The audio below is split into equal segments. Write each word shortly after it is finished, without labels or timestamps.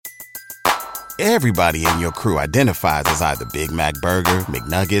Everybody in your crew identifies as either Big Mac Burger,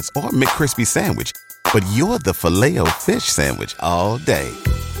 McNuggets, or McCrispy Sandwich. But you're the Filet-O-Fish Sandwich all day.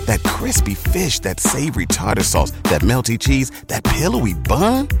 That crispy fish, that savory tartar sauce, that melty cheese, that pillowy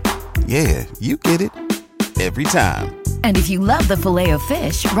bun. Yeah, you get it. Every time. And if you love the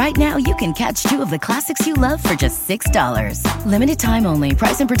Filet-O-Fish, right now you can catch two of the classics you love for just $6. Limited time only.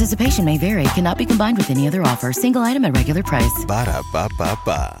 Price and participation may vary. Cannot be combined with any other offer. Single item at regular price.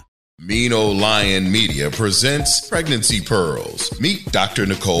 Ba-da-ba-ba-ba. Mean Old Lion Media presents Pregnancy Pearls. Meet Dr.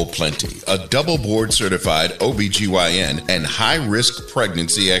 Nicole Plenty, a double board certified OBGYN and high-risk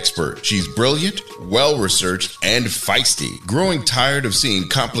pregnancy expert. She's brilliant, well-researched, and feisty. Growing tired of seeing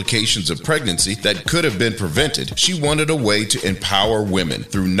complications of pregnancy that could have been prevented, she wanted a way to empower women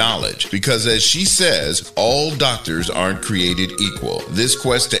through knowledge because, as she says, all doctors aren't created equal. This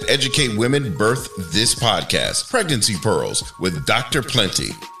quest to educate women birthed this podcast, Pregnancy Pearls, with Dr. Plenty.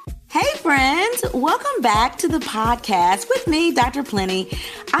 Hey friends, welcome back to the podcast with me, Dr. Plenty.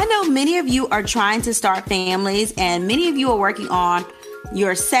 I know many of you are trying to start families and many of you are working on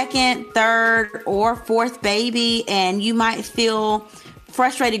your second, third, or fourth baby, and you might feel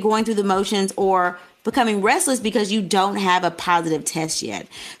frustrated going through the motions or becoming restless because you don't have a positive test yet.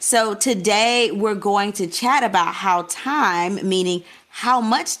 So today we're going to chat about how time, meaning how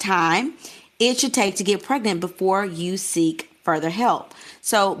much time it should take to get pregnant before you seek further help.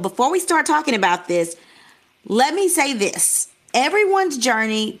 So before we start talking about this, let me say this. Everyone's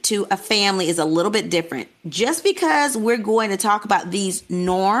journey to a family is a little bit different. Just because we're going to talk about these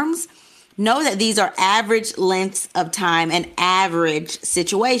norms, know that these are average lengths of time and average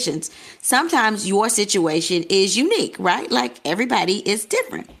situations. Sometimes your situation is unique, right? Like everybody is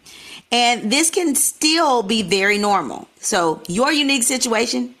different. And this can still be very normal. So your unique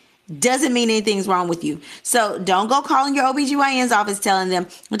situation doesn't mean anything's wrong with you. So don't go calling your OBGYN's office telling them,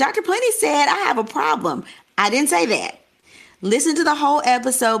 well, Dr. Plenty said I have a problem. I didn't say that. Listen to the whole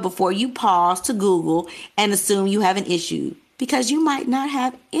episode before you pause to Google and assume you have an issue, because you might not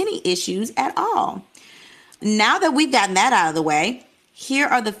have any issues at all. Now that we've gotten that out of the way, here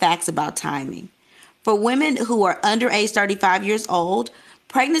are the facts about timing. For women who are under age 35 years old,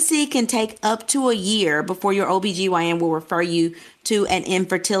 pregnancy can take up to a year before your OBGYN will refer you to an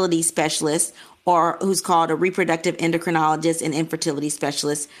infertility specialist, or who's called a reproductive endocrinologist and infertility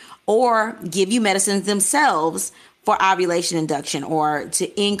specialist, or give you medicines themselves for ovulation induction or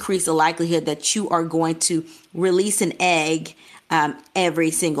to increase the likelihood that you are going to release an egg every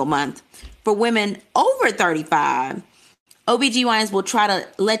single month. For women over 35, OBGYNs will try to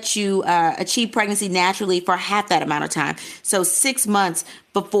let you achieve pregnancy naturally for half that amount of time. So 6 months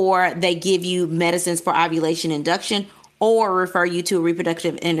before they give you medicines for ovulation induction or refer you to a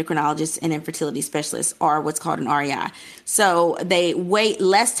reproductive endocrinologist and infertility specialist, or what's called an REI. So they wait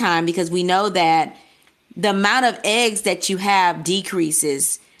less time because we know that the amount of eggs that you have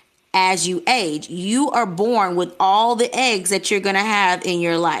decreases as you age. You are born with all the eggs that you're going to have in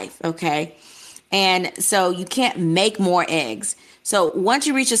your life, okay? And so you can't make more eggs. So once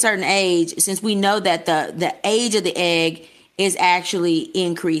you reach a certain age, since we know that the age of the egg is actually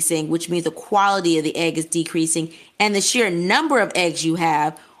increasing, which means the quality of the egg is decreasing, and the sheer number of eggs you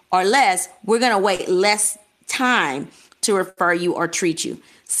have are less, we're going to wait less time to refer you or treat you.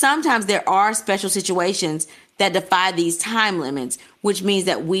 Sometimes there are special situations that defy these time limits, which means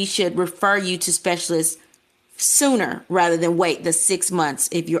that we should refer you to specialists sooner rather than wait the 6 months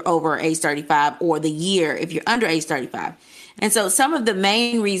if you're over age 35 or the year if you're under age 35. And so some of the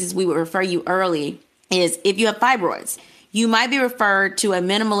main reasons we would refer you early is if you have fibroids. You might be referred to a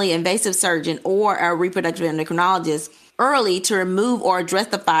minimally invasive surgeon or a reproductive endocrinologist early to remove or address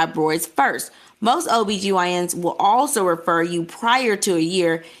the fibroids first. Most OBGYNs will also refer you prior to a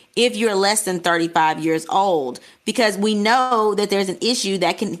year if you're less than 35 years old, because we know that there's an issue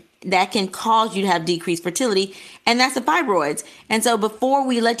that can cause you to have decreased fertility, and that's the fibroids. And so before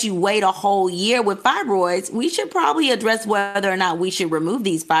we let you wait a whole year with fibroids, we should probably address whether or not we should remove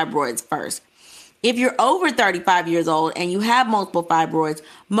these fibroids first. If you're over 35 years old and you have multiple fibroids,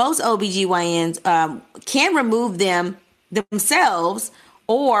 most OBGYNs can remove them themselves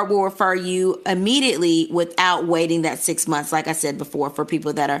or will refer you immediately without waiting that 6 months, like I said before, for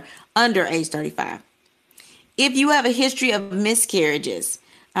people that are under age 35. If you have a history of miscarriages,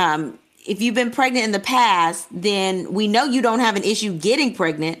 if you've been pregnant in the past, then we know you don't have an issue getting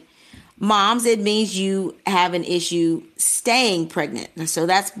pregnant. Moms, it means you have an issue staying pregnant. So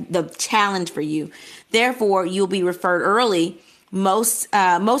that's the challenge for you. Therefore, you'll be referred early. Most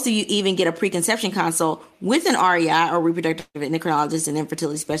of you even get a preconception consult with an REI or reproductive endocrinologist and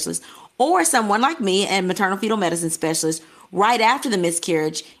infertility specialist, or someone like me, a maternal fetal medicine specialist, right after the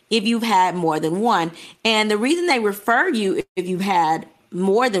miscarriage if you've had more than one. And the reason they refer you if you've had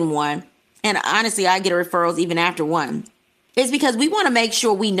more than one, and honestly, I get referrals even after one, is because we want to make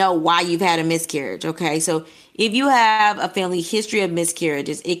sure we know why you've had a miscarriage, okay? So if you have a family history of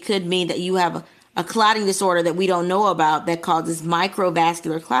miscarriages, it could mean that you have a clotting disorder that we don't know about that causes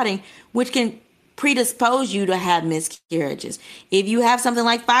microvascular clotting, which can predispose you to have miscarriages. If you have something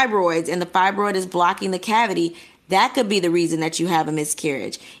like fibroids and the fibroid is blocking the cavity, that could be the reason that you have a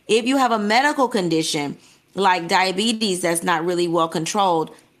miscarriage. If you have a medical condition like diabetes that's not really well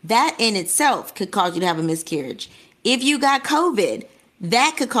controlled, that in itself could cause you to have a miscarriage. If you got COVID,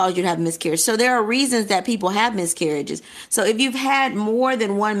 that could cause you to have a miscarriage. So there are reasons that people have miscarriages. So if you've had more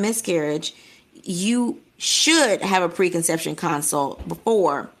than one miscarriage, you should have a preconception consult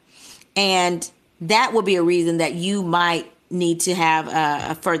before. And that will be a reason that you might need to have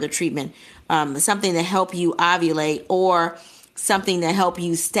a further treatment, something to help you ovulate or something to help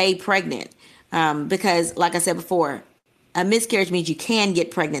you stay pregnant. Because like I said before, a miscarriage means you can get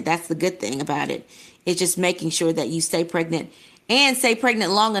pregnant. That's the good thing about it. It's just making sure that you stay pregnant and stay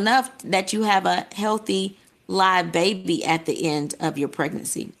pregnant long enough that you have a healthy live baby at the end of your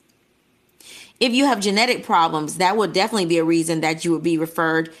pregnancy. If you have genetic problems, that would definitely be a reason that you would be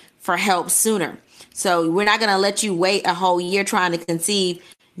referred for help sooner. So we're not going to let you wait a whole year trying to conceive,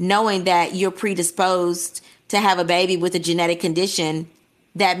 knowing that you're predisposed to have a baby with a genetic condition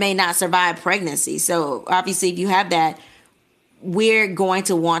that may not survive pregnancy. So obviously, if you have that, we're going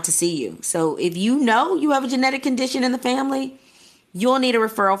to want to see you. So if you know you have a genetic condition in the family, you'll need a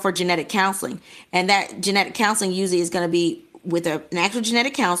referral for genetic counseling. And that genetic counseling usually is going to be with an actual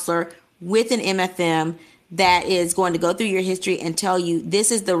genetic counselor with an MFM that is going to go through your history and tell you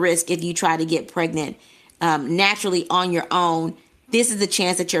this is the risk if you try to get pregnant naturally on your own. This is the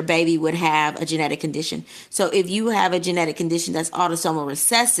chance that your baby would have a genetic condition. So if you have a genetic condition that's autosomal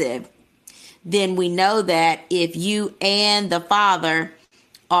recessive, then we know that if you and the father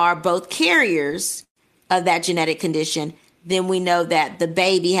are both carriers of that genetic condition, then we know that the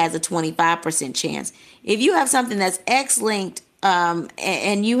baby has a 25% chance. If you have something that's X-linked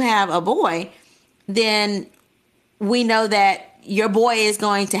and you have a boy, then we know that your boy is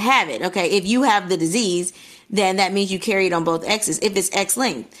going to have it. Okay, if you have the disease, then that means you carry it on both X's if it's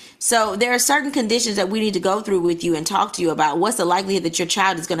X-linked. So there are certain conditions that we need to go through with you and talk to you about what's the likelihood that your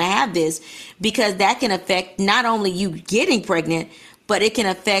child is going to have this, because that can affect not only you getting pregnant, but it can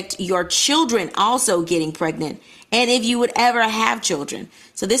affect your children also getting pregnant. And if you would ever have children.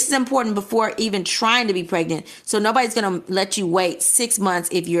 So this is important before even trying to be pregnant. So nobody's going to let you wait 6 months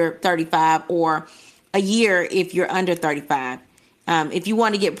if you're 35 or a year if you're under 35. If you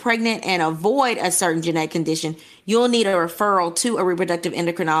want to get pregnant and avoid a certain genetic condition, you'll need a referral to a reproductive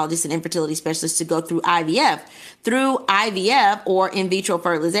endocrinologist and infertility specialist to go through IVF. Through IVF or in vitro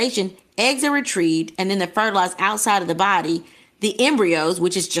fertilization, eggs are retrieved and then they're fertilized outside of the body. The embryos,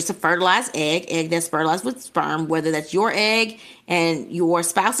 which is just a fertilized egg that's fertilized with sperm, whether that's your egg and your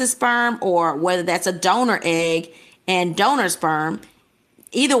spouse's sperm or whether that's a donor egg and donor sperm.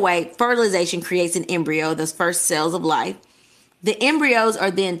 Either way, fertilization creates an embryo, those first cells of life. The embryos are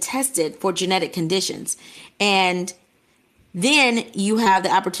then tested for genetic conditions. And then you have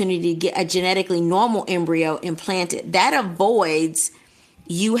the opportunity to get a genetically normal embryo implanted. That avoids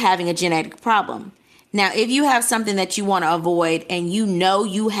you having a genetic problem. Now, if you have something that you want to avoid and you know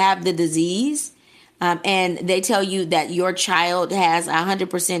you have the disease, and they tell you that your child has a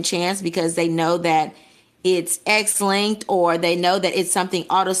 100% chance because they know that it's X-linked or they know that it's something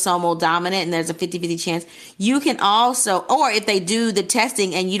autosomal dominant and there's a 50-50 chance, you can also, or if they do the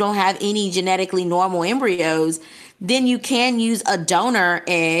testing and you don't have any genetically normal embryos, then you can use a donor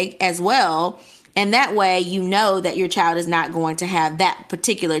egg as well. And that way you know that your child is not going to have that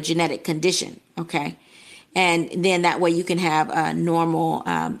particular genetic condition, okay? And then that way you can have a normal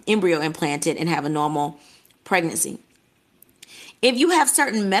embryo implanted and have a normal pregnancy. If you have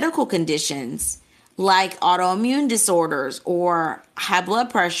certain medical conditions like autoimmune disorders or high blood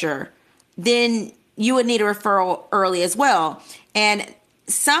pressure, then you would need a referral early as well. And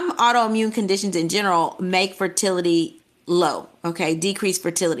some autoimmune conditions in general make fertility low, okay, decrease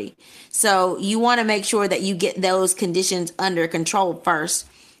fertility. So you want to make sure that you get those conditions under control first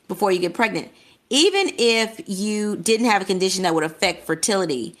before you get pregnant. Even if you didn't have a condition that would affect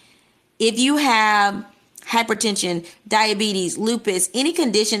fertility, if you have hypertension, diabetes, lupus, any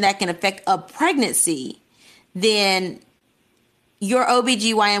condition that can affect a pregnancy, then your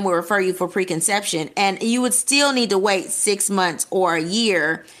OBGYN will refer you for preconception, and you would still need to wait 6 months or a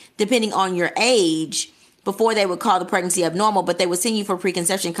year, depending on your age, before they would call the pregnancy abnormal, but they would send you for a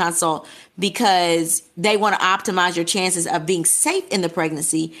preconception consult because they want to optimize your chances of being safe in the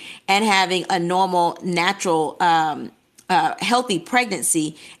pregnancy and having a normal, natural, healthy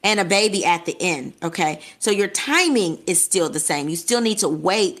pregnancy and a baby at the end. Okay. So your timing is still the same. You still need to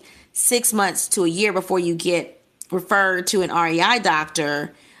wait 6 months to a year before you get referred to an REI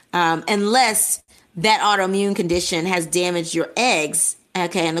doctor, unless that autoimmune condition has damaged your eggs,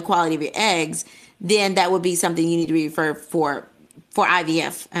 okay, and the quality of your eggs, then that would be something you need to be referred for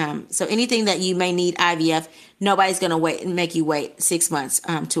IVF. So anything that you may need IVF, nobody's going to wait and make you wait 6 months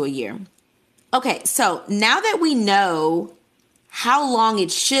to a year. Okay, so now that we know how long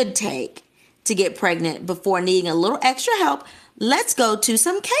it should take to get pregnant before needing a little extra help, let's go to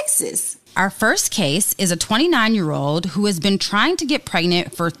some cases. Our first case is a 29-year-old who has been trying to get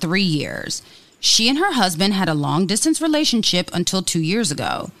pregnant for 3 years. She and her husband had a long-distance relationship until 2 years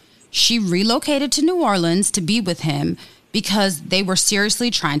ago. She relocated to New Orleans to be with him because they were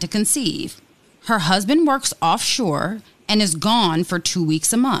seriously trying to conceive. Her husband works offshore and is gone for 2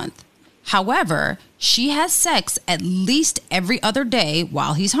 weeks a month. However, she has sex at least every other day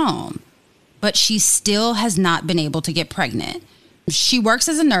while he's home, but she still has not been able to get pregnant. She works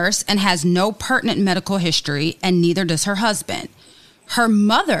as a nurse and has no pertinent medical history, and neither does her husband. Her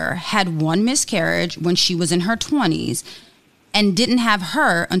mother had one miscarriage when she was in her 20s and didn't have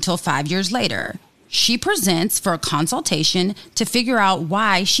her until 5 years later. She presents for a consultation to figure out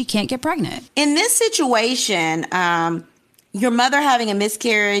why she can't get pregnant. In this situation, your mother having a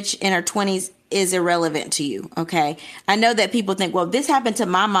miscarriage in her 20s is irrelevant to you, okay? I know that people think, well, this happened to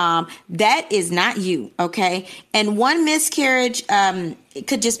my mom. That is not you, okay? And one miscarriage, it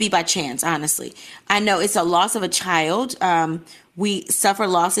could just be by chance, honestly. I know it's a loss of a child. We suffer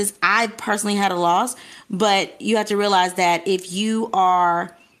losses. I personally had a loss, but you have to realize that if you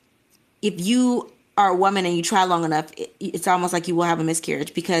are a woman and you try long enough, it's almost like you will have a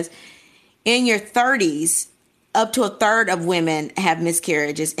miscarriage, because in your 30s, up to a third of women have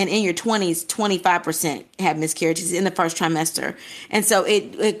miscarriages, and in your 20s, 25% have miscarriages in the first trimester. And so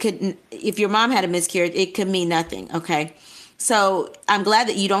it could, if your mom had a miscarriage, it could mean nothing. Okay. So I'm glad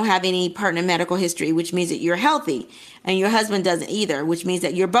that you don't have any pertinent medical history, which means that you're healthy, and your husband doesn't either, which means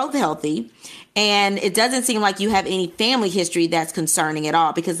that you're both healthy. And it doesn't seem like you have any family history that's concerning at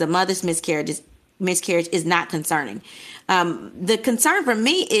all, because the mother's miscarriage is not concerning. The concern for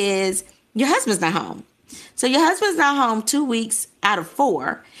me is your husband's not home. So your husband's not home 2 weeks out of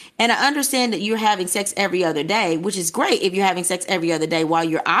 4. And I understand that you're having sex every other day, which is great if you're having sex every other day while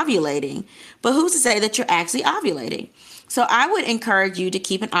you're ovulating. But who's to say that you're actually ovulating? So I would encourage you to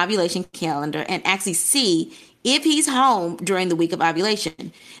keep an ovulation calendar and actually see if he's home during the week of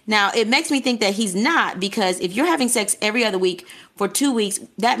ovulation. Now, it makes me think that he's not, because if you're having sex every other week for 2 weeks,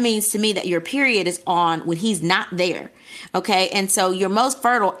 that means to me that your period is on when he's not there. Okay. And so you're most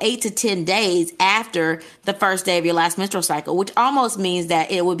fertile 8 to 10 days after the first day of your last menstrual cycle, which almost means that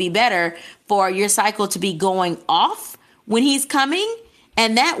it would be better for your cycle to be going off when he's coming.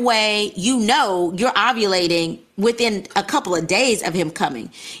 And that way, you know, you're ovulating within a couple of days of him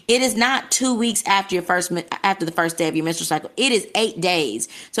coming. It is not 2 weeks after the first day of your menstrual cycle. It is 8 days.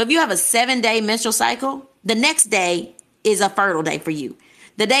 So if you have a 7-day menstrual cycle, the next day is a fertile day for you.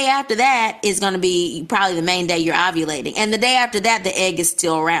 The day after that is going to be probably the main day you're ovulating. And the day after that, the egg is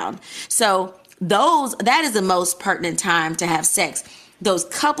still around. So that is the most pertinent time to have sex. Those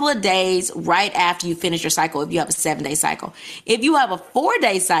couple of days right after you finish your cycle, if you have a 7-day cycle. If you have a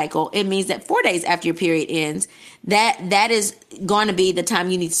 4-day cycle, it means that 4 days after your period ends, that is going to be the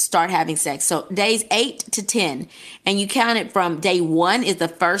time you need to start having sex. So days 8 to 10, and you count it from day 1 is the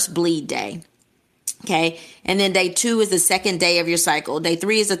first bleed day. Okay. And then day 2 is the second day of your cycle. Day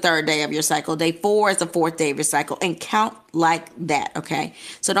 3 is the third day of your cycle. Day 4 is the fourth day of your cycle, and count like that. Okay.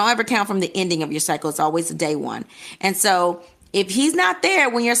 So don't ever count from the ending of your cycle. It's always the day 1. And so if he's not there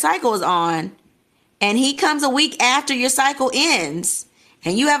when your cycle is on, and he comes a week after your cycle ends,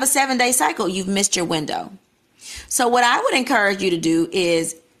 and you have a 7-day cycle, you've missed your window. So what I would encourage you to do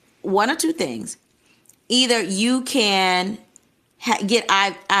is one or two things. Either you can get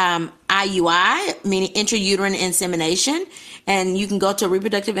IUI, meaning intrauterine insemination, and you can go to a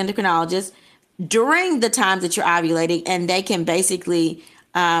reproductive endocrinologist during the times that you're ovulating, and they can basically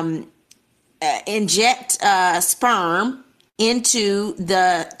inject sperm through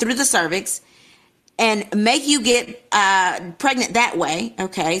the cervix and make you get pregnant that way.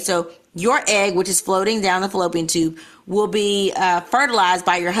 Okay, so your egg, which is floating down the fallopian tube, will be fertilized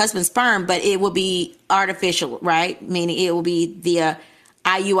by your husband's sperm, but it will be artificial, right? Meaning it will be the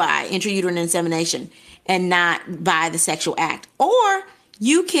IUI, intrauterine insemination, and not by the sexual act. Or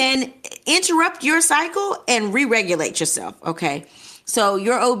you can interrupt your cycle and re-regulate yourself, okay? So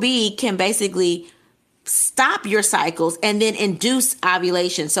your OB can basically stop your cycles and then induce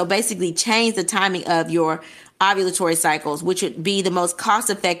ovulation. So basically change the timing of your ovulatory cycles, which would be the most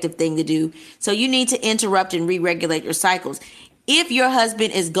cost-effective thing to do. So you need to interrupt and re-regulate your cycles. If your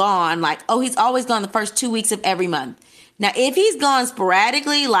husband is gone, like, oh, he's always gone the first 2 weeks of every month. Now, if he's gone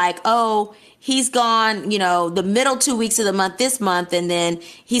sporadically, like, oh, he's gone, the middle 2 weeks of the month this month, and then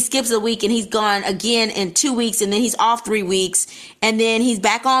he skips a week and he's gone again in 2 weeks, and then he's off 3 weeks, and then he's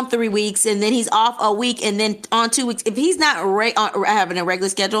back on 3 weeks, and then he's off a week, and then on 2 weeks. If he's not having a regular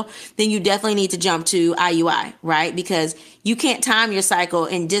schedule, then you definitely need to jump to IUI, right? Because you can't time your cycle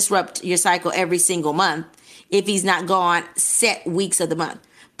and disrupt your cycle every single month if he's not gone set weeks of the month.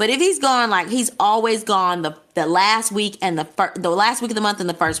 But if he's gone, like he's always gone the last week and the last week of the month and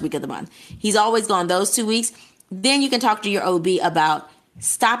the first week of the month, he's always gone those 2 weeks, then you can talk to your OB about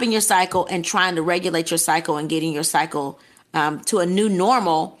stopping your cycle and trying to regulate your cycle and getting your cycle to a new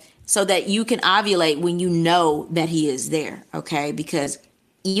normal so that you can ovulate when you know that he is there, okay? Because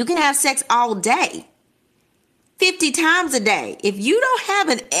you can have sex all day, 50 times a day. If you don't have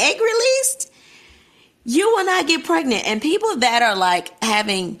an egg released, you will not get pregnant. And people that are like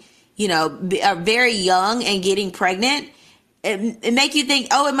having, are very young and getting pregnant, it make you think,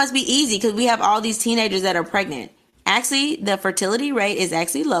 oh, it must be easy because we have all these teenagers that are pregnant. Actually, the fertility rate is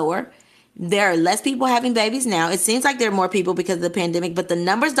actually lower. There are less people having babies now. It seems like there are more people because of the pandemic, but the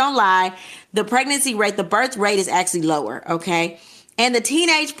numbers don't lie. The pregnancy rate, the birth rate is actually lower, okay? And the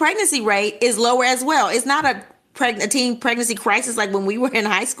teenage pregnancy rate is lower as well. It's not a teen pregnancy crisis like when we were in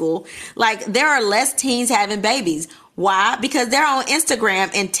high school. Like, there are less teens having babies. Why? Because they're on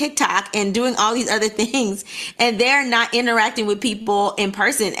Instagram and TikTok and doing all these other things, and they're not interacting with people in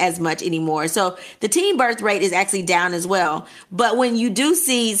person as much anymore. So the teen birth rate is actually down as well. But when you do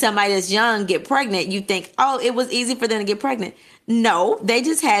see somebody that's young get pregnant, you think, oh, it was easy for them to get pregnant. No, they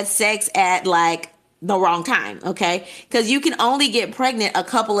just had sex at like the wrong time, okay? Because you can only get pregnant a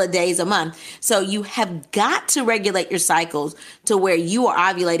couple of days a month. So you have got to regulate your cycles to where you are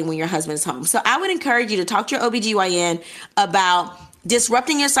ovulating when your husband's home. So I would encourage you to talk to your OBGYN about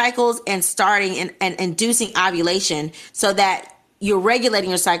disrupting your cycles and starting and inducing ovulation so that you're regulating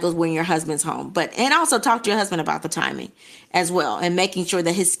your cycles when your husband's home. And also talk to your husband about the timing as well and making sure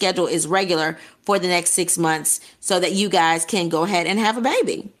that his schedule is regular for the next 6 months so that you guys can go ahead and have a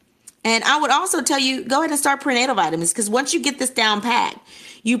baby. And I would also tell you, go ahead and start prenatal vitamins, because once you get this down pat,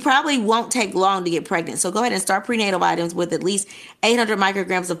 you probably won't take long to get pregnant. So go ahead and start prenatal vitamins with at least 800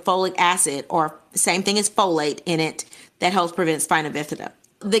 micrograms of folic acid, or same thing as folate in it, that helps prevent spina bifida.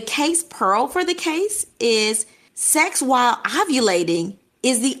 The case pearl for the case is sex while ovulating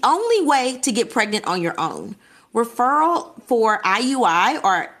is the only way to get pregnant on your own. Referral for IUI,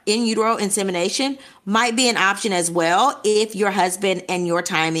 or in utero insemination, might be an option as well if your husband and your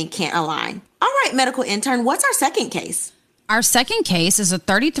timing can't align. All right, medical intern, what's our second case? Our second case is a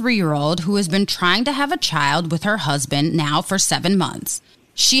 33-year-old who has been trying to have a child with her husband now for 7 months.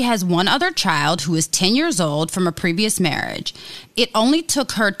 She has one other child who is 10 years old from a previous marriage. It only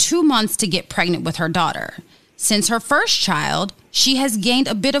took her 2 months to get pregnant with her daughter. Since her first child, she has gained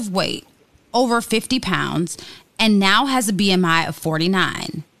a bit of weight, over 50 pounds, and now has a BMI of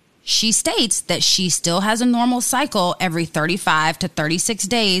 49. She states that she still has a normal cycle every 35 to 36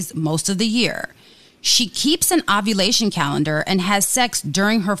 days most of the year. She keeps an ovulation calendar and has sex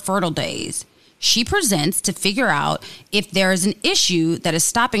during her fertile days. She presents to figure out if there is an issue that is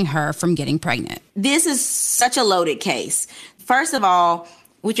stopping her from getting pregnant. This is such a loaded case. First of all,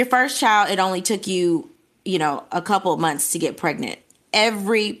 with your first child, it only took you, a couple of months to get pregnant.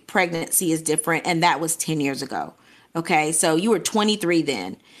 Every pregnancy is different, and that was 10 years ago. Okay, so you were 23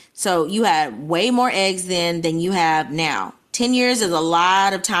 then. So you had way more eggs then than you have now. 10 years is a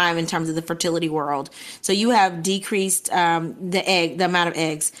lot of time in terms of the fertility world. So you have decreased the amount of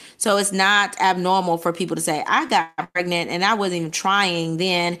eggs. So it's not abnormal for people to say, I got pregnant and I wasn't even trying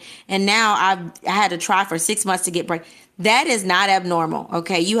then, and now I had to try for 6 months to get pregnant. That is not abnormal,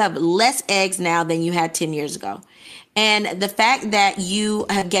 okay? You have less eggs now than you had 10 years ago. And the fact that you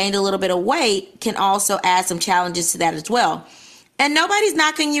have gained a little bit of weight can also add some challenges to that as well. And nobody's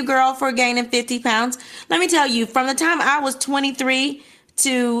knocking you, girl, for gaining 50 pounds. Let me tell you, from the time I was 23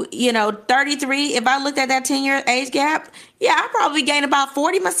 to, 33, if I looked at that 10-year age gap, yeah, I probably gained about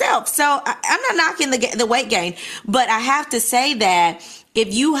 40 myself. So I'm not knocking the weight gain. But I have to say that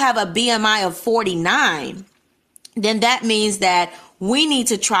if you have a BMI of 49, then that means that we need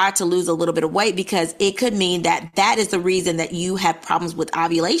to try to lose a little bit of weight, because it could mean that that is the reason that you have problems with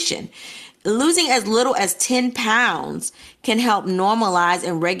ovulation. losing as little as 10 pounds can help normalize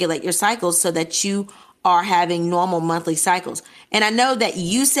and regulate your cycles so that you are having normal monthly cycles. And I know that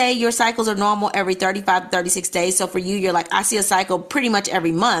you say your cycles are normal every 35 to 36 days. So for you, you're like, I see a cycle pretty much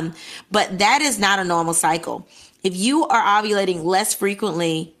every month, but that is not a normal cycle. If you are ovulating less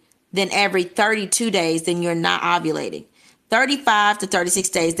frequently than every 32 days, then you're not ovulating. 35 to 36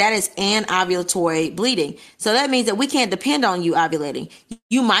 days, that is anovulatory bleeding. So that means that we can't depend on you ovulating.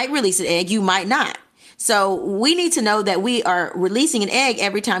 You might release an egg, you might not. So we need to know that we are releasing an egg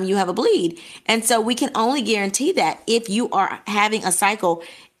every time you have a bleed. And so we can only guarantee that if you are having a cycle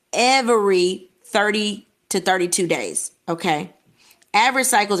every 30 to 32 days, okay? Average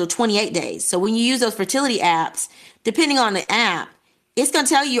cycles are 28 days. So when you use those fertility apps, depending on the app, it's going to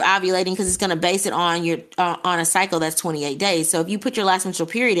tell you you're ovulating because it's going to base it on your on a cycle that's 28 days. So if you put your last menstrual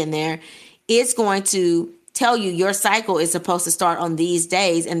period in there, it's going to tell you your cycle is supposed to start on these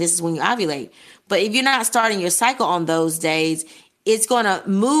days, and this is when you ovulate. But if you're not starting your cycle on those days, it's going to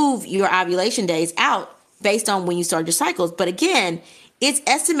move your ovulation days out based on when you start your cycles. But again, it's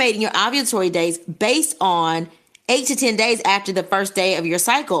estimating your ovulatory days based on 8 to 10 days after the first day of your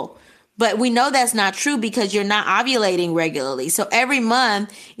cycle. But we know that's not true because you're not ovulating regularly. So every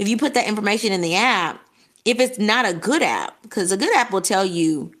month, if you put that information in the app, if it's not a good app, because a good app will tell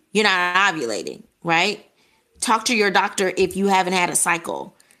you you're not ovulating, right? Talk to your doctor if you haven't had a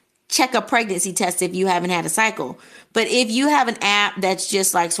cycle. Check a pregnancy test if you haven't had a cycle. But if you have an app that's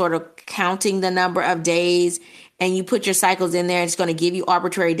just like sort of counting the number of days and you put your cycles in there and it's going to give you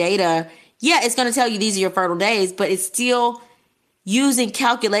arbitrary data, yeah, it's going to tell you these are your fertile days, but it's still using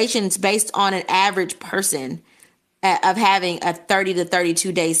calculations based on an average person of having a 30 to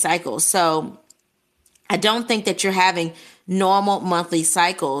 32 day cycle. So I don't think that you're having normal monthly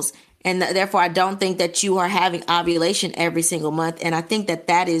cycles. And therefore, I don't think that you are having ovulation every single month. And I think that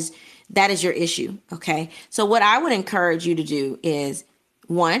that is your issue. Okay. So what I would encourage you to do is,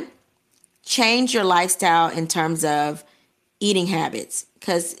 one, change your lifestyle in terms of eating habits.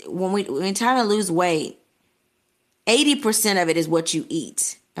 Because when we're trying to lose weight, 80% of it is what you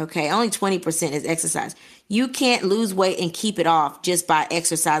eat. Okay. Only 20% is exercise. You can't lose weight and keep it off just by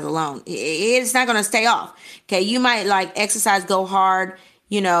exercise alone. It's not going to stay off. Okay. You might like exercise, go hard,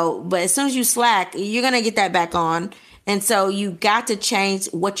 but as soon as you slack, you're going to get that back on. And so you got to change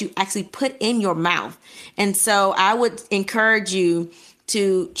what you actually put in your mouth. And so I would encourage you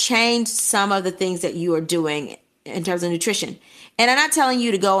to change some of the things that you are doing in terms of nutrition. And I'm not telling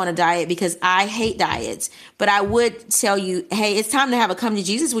you to go on a diet because I hate diets, but I would tell you, hey, it's time to have a come to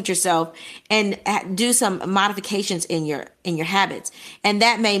Jesus with yourself and do some modifications in your habits. And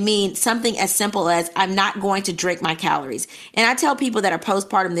that may mean something as simple as I'm not going to drink my calories. And I tell people that are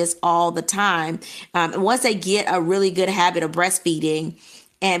postpartum this all the time. Once they get a really good habit of breastfeeding,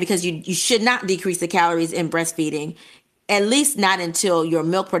 and because you should not decrease the calories in breastfeeding, at least not until your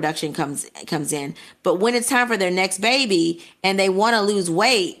milk production comes in. But when it's time for their next baby and they want to lose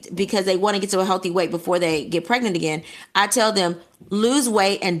weight because they want to get to a healthy weight before they get pregnant again, I tell them lose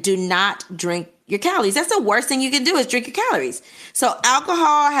weight and do not drink your calories. That's the worst thing you can do is drink your calories. So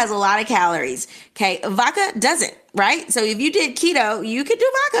alcohol has a lot of calories. Okay. Vodka doesn't, right? So if you did keto, you could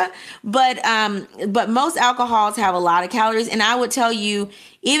do vodka, but most alcohols have a lot of calories. And I would tell you,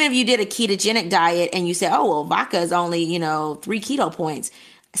 even if you did a ketogenic diet and you say, oh, well, vodka is only, 3 keto points,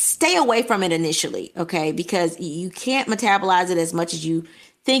 stay away from it initially. Okay. Because you can't metabolize it as much as you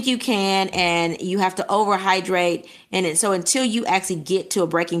think you can, and you have to overhydrate. And so until you actually get to a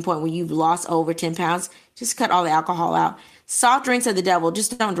breaking point where you've lost over 10 pounds, just cut all the alcohol out. Soft drinks are the devil.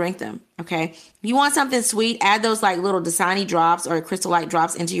 Just don't drink them. Okay. If you want something sweet, add those like little Dasani drops or Crystal Light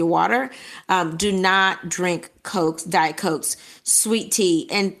drops into your water. Do not drink Cokes, Diet Cokes, sweet tea.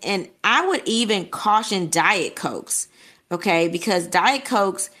 And I would even caution Diet Cokes. Okay. Because Diet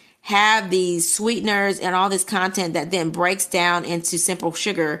Cokes have these sweeteners and all this content that then breaks down into simple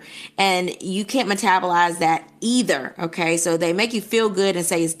sugar, and you can't metabolize that either. Okay. So they make you feel good and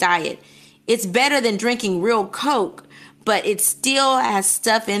say it's diet. It's better than drinking real Coke, but it still has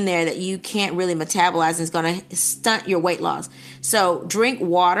stuff in there that you can't really metabolize and it's going to stunt your weight loss. So drink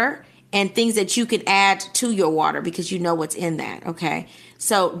water and things that you can add to your water because you know what's in that. Okay.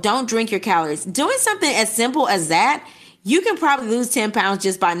 So don't drink your calories. Doing something as simple as that, you can probably lose 10 pounds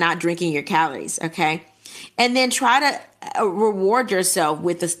just by not drinking your calories, okay? And then try to reward yourself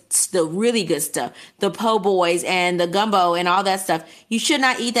with the really good stuff, the po' boys and the gumbo and all that stuff. You should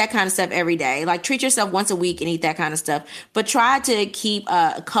not eat that kind of stuff every day. Like treat yourself once a week and eat that kind of stuff. But try to keep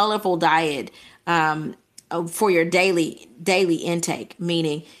a colorful diet for your daily intake,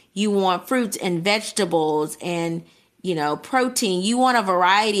 meaning you want fruits and vegetables and protein. You want a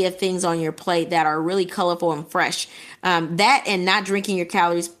variety of things on your plate that are really colorful and fresh. That and not drinking your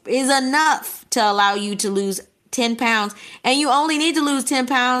calories is enough to allow you to lose 10 pounds. And you only need to lose 10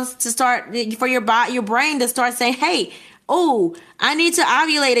 pounds to start for your body, your brain to start saying, hey, oh, I need to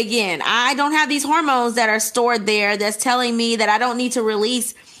ovulate again. I don't have these hormones that are stored there that's telling me that I don't need to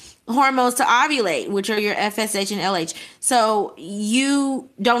release hormones to ovulate, which are your FSH and LH. So you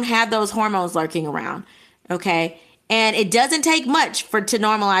don't have those hormones lurking around. Okay. And it doesn't take much to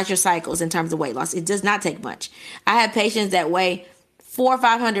normalize your cycles in terms of weight loss. It does not take much. I have patients that weigh 400 or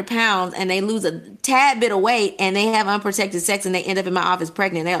 500 pounds and they lose a tad bit of weight and they have unprotected sex and they end up in my office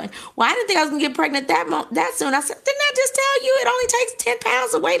pregnant. They're like, well, I didn't think I was going to get pregnant that soon. I said, didn't I just tell you it only takes 10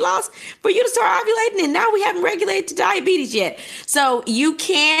 pounds of weight loss for you to start ovulating? And now we haven't regulated to diabetes yet. So you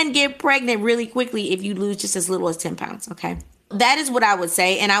can get pregnant really quickly if you lose just as little as 10 pounds. Okay. That is what I would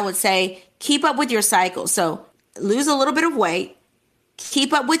say. And I would say, keep up with your cycles. So lose a little bit of weight,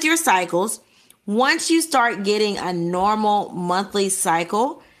 keep up with your cycles. Once you start getting a normal monthly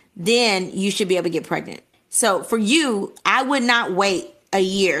cycle, then you should be able to get pregnant. So for you, I would not wait a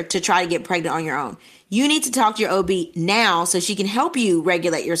year to try to get pregnant on your own. You need to talk to your OB now so she can help you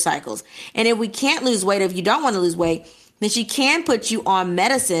regulate your cycles. And if we can't lose weight, or if you don't want to lose weight, then she can put you on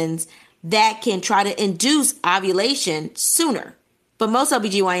medicines that can try to induce ovulation sooner. But most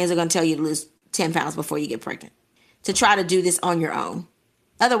OBGYNs are going to tell you to lose 10 pounds before you get pregnant, to try to do this on your own.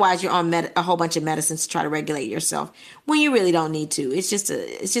 Otherwise, you're on a whole bunch of medicines to try to regulate yourself when you really don't need to. It's just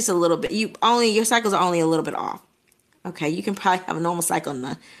a little bit. Your cycles are only a little bit off. Okay, you can probably have a normal cycle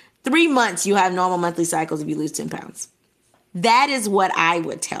in 3 months. You have normal monthly cycles if you lose 10 pounds. That is what I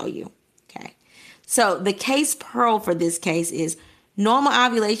would tell you. Okay, so the case pearl for this case is normal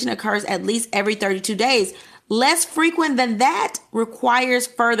ovulation occurs at least every 32 days. Less frequent than that requires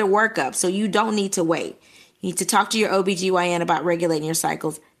further workup, so you don't need to wait. You need to talk to your OBGYN about regulating your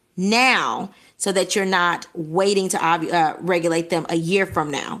cycles now so that you're not waiting to regulate them a year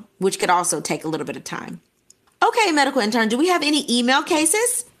from now, which could also take a little bit of time. Okay, medical intern, do we have any email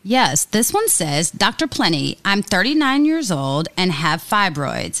cases? Yes, this one says, Dr. Plenty, I'm 39 years old and have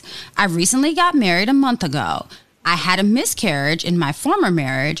fibroids. I recently got married a month ago. I had a miscarriage in my former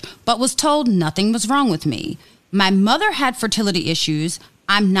marriage, but was told nothing was wrong with me. My mother had fertility issues.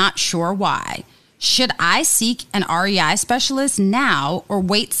 I'm not sure why. Should I seek an REI specialist now or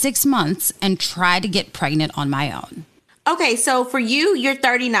wait 6 months and try to get pregnant on my own? Okay, so for you, you're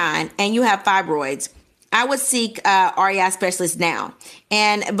 39 and you have fibroids. I would seek a REI specialist now.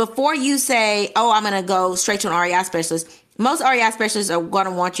 And before you say, oh, I'm going to go straight to an REI specialist, most REI specialists are going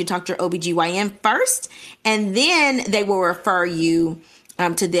to want you to talk to your OBGYN first, and then they will refer you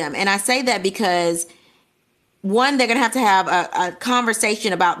to them. And I say that because, one, they're going to have a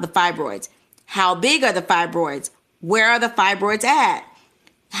conversation about the fibroids. How big are the fibroids? Where are the fibroids at?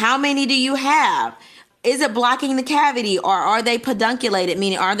 How many do you have? Is it blocking the cavity, or are they pedunculated,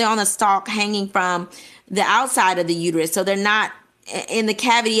 meaning are they on a stalk hanging from the outside of the uterus, so they're not in the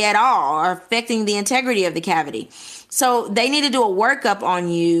cavity at all or affecting the integrity of the cavity? So they need to do a workup on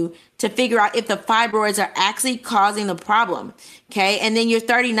you to figure out if the fibroids are actually causing the problem. Okay. And then you're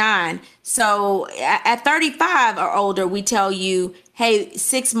 39. So at 35 or older, we tell you, hey,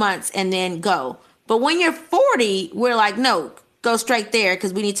 6 months and then go. But when you're 40, we're like, no, go straight there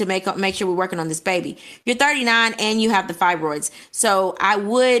because we need to make sure we're working on this baby. You're 39 and you have the fibroids. So I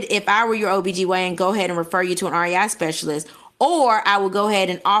would, if I were your OBGYN, go ahead and refer you to an REI specialist. Or I will go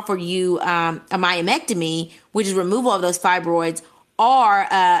ahead and offer you a myomectomy, which is removal of those fibroids, or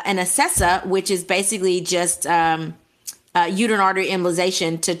an accessa, which is basically just uterine artery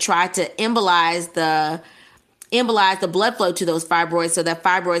embolization to try to embolize the blood flow to those fibroids so that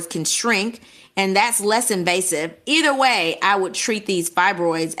fibroids can shrink. And that's less invasive. Either way, I would treat these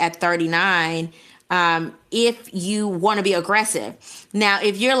fibroids at 39 if you want to be aggressive. Now,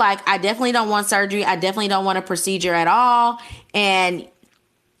 if you're like, I definitely don't want surgery, I definitely don't want a procedure at all, and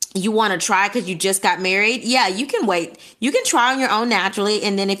you want to try because you just got married, yeah, you can wait. You can try on your own naturally,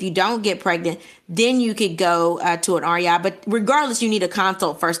 and then if you don't get pregnant, then you could go to an REI. But regardless, you need a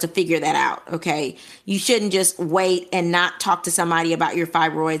consult first to figure that out, okay? You shouldn't just wait and not talk to somebody about your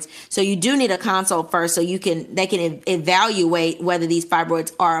fibroids. So you do need a consult first so they can evaluate whether these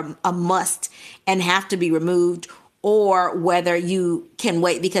fibroids are a must and have to be removed, or whether you can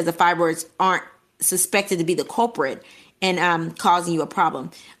wait because the fibroids aren't suspected to be the culprit and causing you a problem.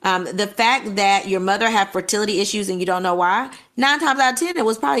 The fact that your mother had fertility issues and you don't know why, 9 times out of 10, it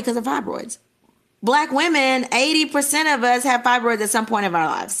was probably because of fibroids. Black women, 80% of us have fibroids at some point of our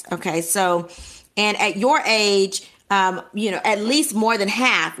lives. Okay, so, and at your age, at least more than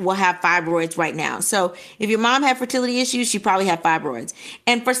half will have fibroids right now. So if your mom had fertility issues, she probably had fibroids.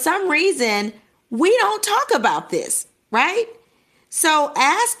 And for some reason, we don't talk about this, right? So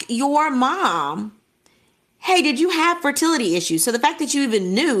ask your mom, hey, did you have fertility issues? So the fact that you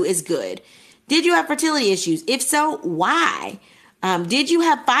even knew is good. Did you have fertility issues? If so, why? Did you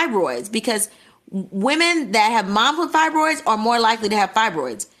have fibroids? Because women that have moms with fibroids are more likely to have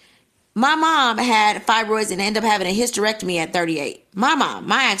fibroids. My mom had fibroids and ended up having a hysterectomy at 38. My mom,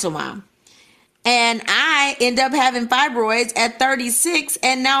 my actual mom. And I end up having fibroids at 36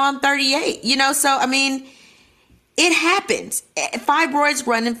 and now I'm 38. So, it happens. Fibroids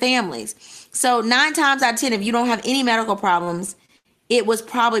run in families. So 9 times out of 10, if you don't have any medical problems, it was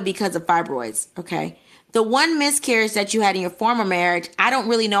probably because of fibroids, okay? The one miscarriage that you had in your former marriage, I don't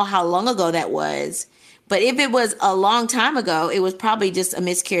really know how long ago that was. But if it was a long time ago, it was probably just a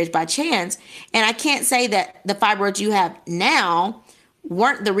miscarriage by chance. And I can't say that the fibroids you have now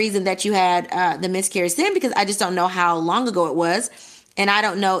weren't the reason that you had the miscarriage then, because I just don't know how long ago it was. And I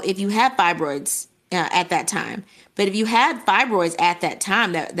don't know if you had fibroids at that time. But if you had fibroids at that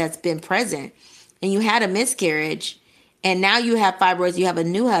time that's been present and you had a miscarriage and now you have fibroids, you have a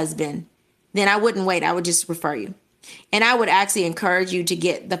new husband, then I wouldn't wait. I would just refer you. And I would actually encourage you to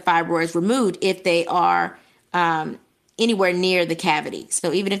get the fibroids removed if they are anywhere near the cavity.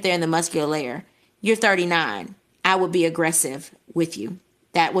 So even if they're in the muscular layer, you're 39. I would be aggressive with you.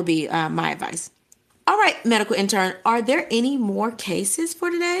 That would be my advice. All right, medical intern, are there any more cases for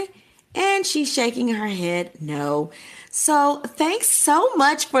today? And she's shaking her head no. So thanks so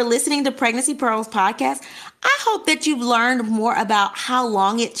much for listening to Pregnancy Pearls podcast. I hope that you've learned more about how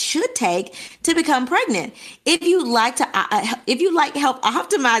long it should take to become pregnant. If you'd like help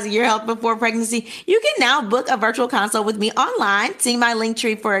optimizing your health before pregnancy, you can now book a virtual consult with me online. See my link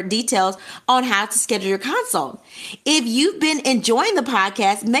tree for details on how to schedule your consult. If you've been enjoying the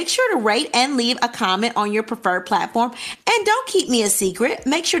podcast, make sure to rate and leave a comment on your preferred platform. And don't keep me a secret.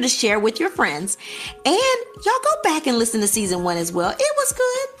 Make sure to share with your friends. And y'all go back and listen to season 1 as well. It was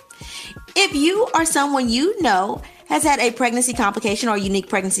good. If you or someone you know has had a pregnancy complication or unique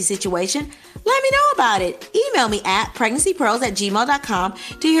pregnancy situation, let me know about it. Email me at pregnancypearls@gmail.com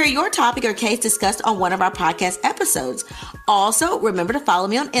to hear your topic or case discussed on one of our podcast episodes. Also, remember to follow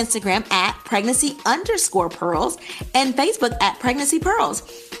me on Instagram at pregnancy_pearls and Facebook at Pregnancy Pearls.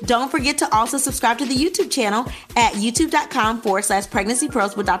 Don't forget to also subscribe to the YouTube channel at youtube.com/Pregnancy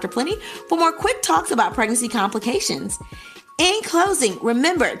Pearls with Dr. Plenty for more quick talks about pregnancy complications. In closing,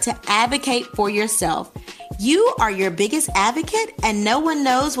 remember to advocate for yourself. You are your biggest advocate, and no one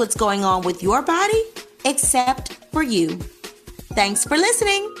knows what's going on with your body except for you. Thanks for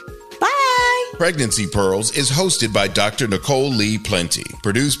listening. Bye. Pregnancy Pearls is hosted by Dr. Nicole Lee Plenty,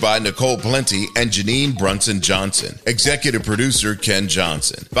 produced by Nicole Plenty and Janine Brunson Johnson, executive producer Ken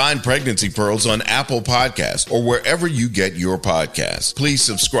Johnson. Find Pregnancy Pearls on Apple Podcasts or wherever you get your podcasts. Please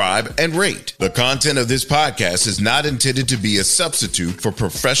subscribe and rate. The content of this podcast is not intended to be a substitute for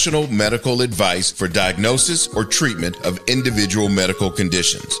professional medical advice for diagnosis or treatment of individual medical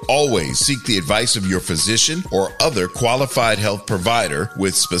conditions. Always seek the advice of your physician or other qualified health provider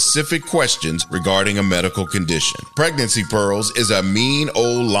with specific questions regarding a medical condition. Pregnancy Pearls is a Mean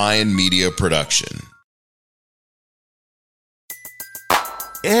Old Lion Media production.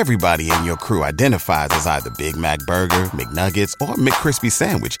 Everybody in your crew identifies as either Big Mac Burger, McNuggets, or McCrispy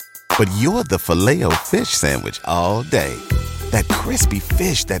Sandwich. But you're the Filet-O-Fish Sandwich all day. That crispy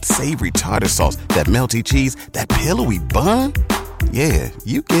fish, that savory tartar sauce, that melty cheese, that pillowy bun. Yeah,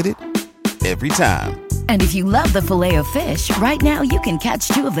 you get it. Every time. And if you love the Filet-O-Fish, right now you can catch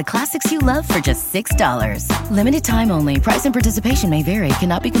 2 of the classics you love for just $6. Limited time only. Price and participation may vary.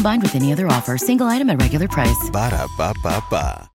 Cannot be combined with any other offer. Single item at regular price. Ba-da-ba-ba-ba.